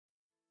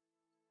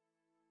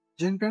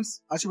जिन friends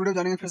आज की video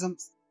जानेंगे फिर हम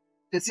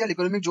स्पेशल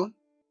इकोनॉमिक जोन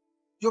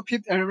जो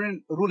 5th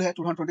एनवायरनमेंट रूल है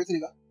 2023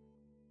 का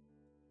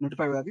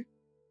नोटिफाई हुआ अभी।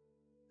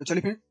 तो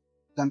चलिए फिर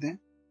जानते हैं।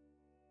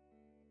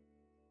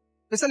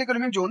 Special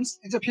economic zones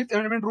is a 5th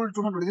environment rule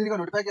 2023 का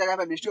नोटिफाई किया गया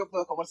है मिनिस्ट्री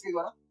ऑफ कॉमर्स के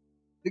द्वारा।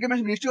 देखिए मैं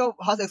मिनिस्ट्री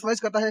ऑफ हाज एक्सरसाइज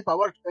करता है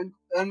power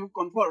and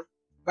conferred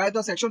by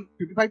the section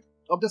 55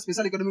 of the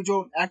special economic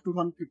zone act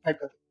 2005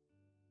 का।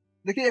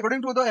 देखिए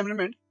according to the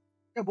amendment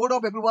a board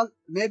of approval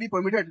may be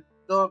permitted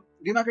the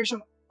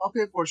demarcation of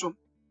a portion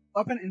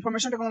of an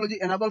information technology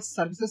enabled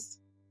services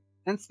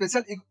and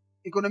special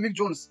economic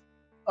zones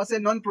as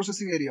a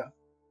non-processing area.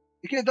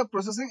 Okay, the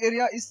processing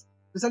area is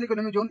special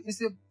economic zone is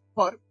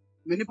for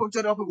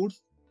manufacture of goods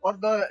or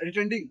the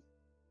retailing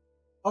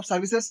of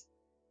services.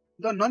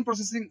 The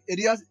non-processing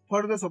areas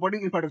for the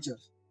supporting infrastructure.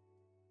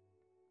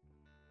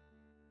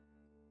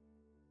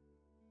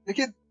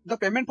 देखिए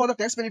the payment for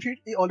the tax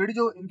benefit is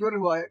already जो incur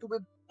हुआ है to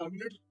be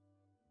calculated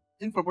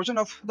in proportion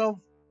of the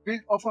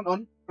build of a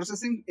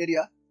non-processing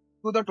area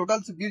to the total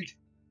build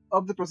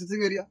of the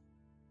processing area.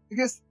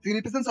 Because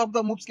significance of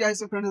the moves क्या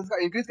है friends इसका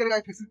increase करेगा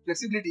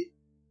flexibility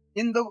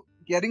in the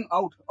carrying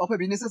out of A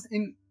businesses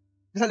in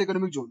special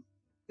economic zone.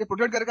 ये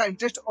protect करेगा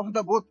interest of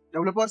the both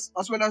developers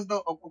as well as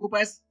the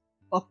ऑक्युपायर्स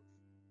of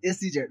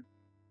SCZ.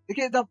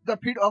 देखिए the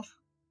feed of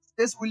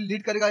space will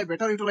lead करेगा a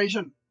better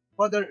utilisation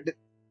for the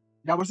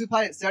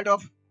diversify set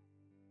of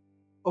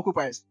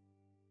ऑक्युपायर्स।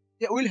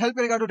 ये will help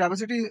करेगा to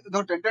diversity the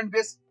content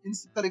base in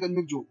special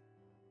economic zone.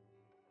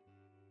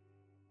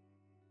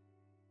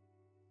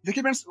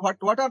 देखिए friends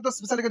what are the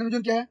special economic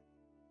zone क्या है?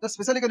 The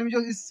special economic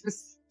zone is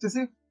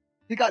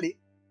specifically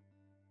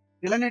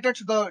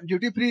delineated the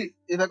duty free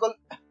vehicle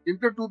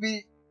imported to be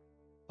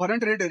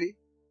foreign territory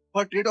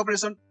for trade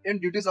operation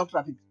and duties of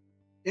traffic.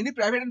 Any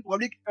private and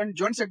public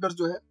and joint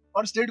sectors जो है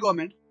और state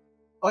government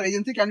और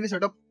agency can be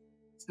set up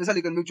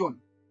special economic zone.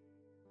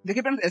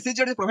 देखिए friends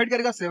SCZ provide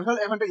करेगा several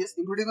advantages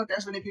including the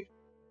tax benefit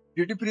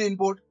duty free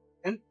import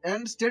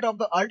and state of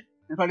the art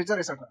infrastructure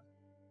etcetera.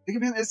 देखिए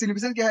friends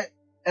significance क्या है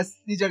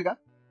SCZ का?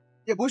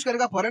 ये boost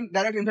करेगा foreign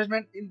direct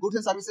investment in goods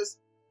and services,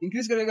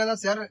 increase करेगा the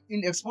share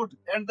in export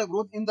and the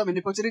growth in the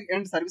manufacturing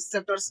and service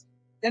sectors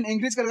and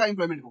increase करेगा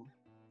employment को।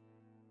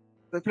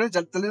 तो फ्रेंड्स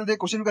जल्दी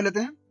क्वेश्चन कर लेते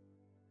हैं।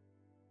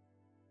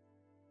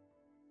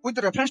 With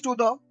reference to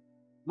the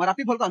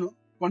Marapi volcano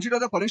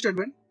consider the following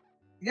statement.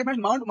 देखिए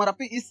friends mount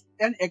Marapi is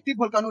an active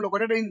volcano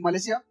located in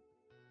Malaysia.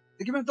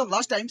 देखिए friends the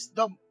last times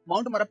the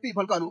mount Marapi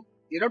volcano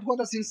erupt हुआ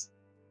था since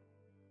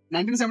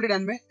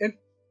 1979 में and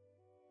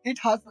it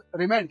has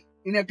remained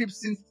inactive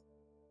since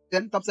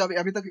then. तब से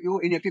अभी तक वो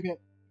इनएक्टिव है,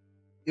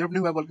 इरप्ट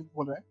नहीं हुआ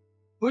बोल रहा है।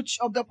 Which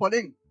of the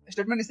following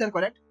statement is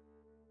correct?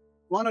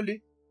 One only,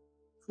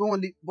 to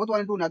only, both one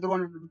and to, nether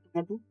one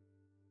not to.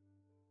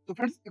 तो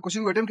फ्रेंड्स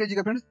क्वेश्चन को अटेम्प्ट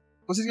कीजिएगा फ्रेंड्स,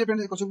 कोशिश कीजिए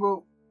फ्रेंड्स क्वेश्चन को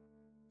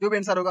जो भी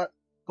आंसर होगा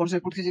कमेंट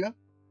में पुट कीजिएगा।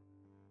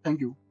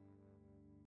 Thank you.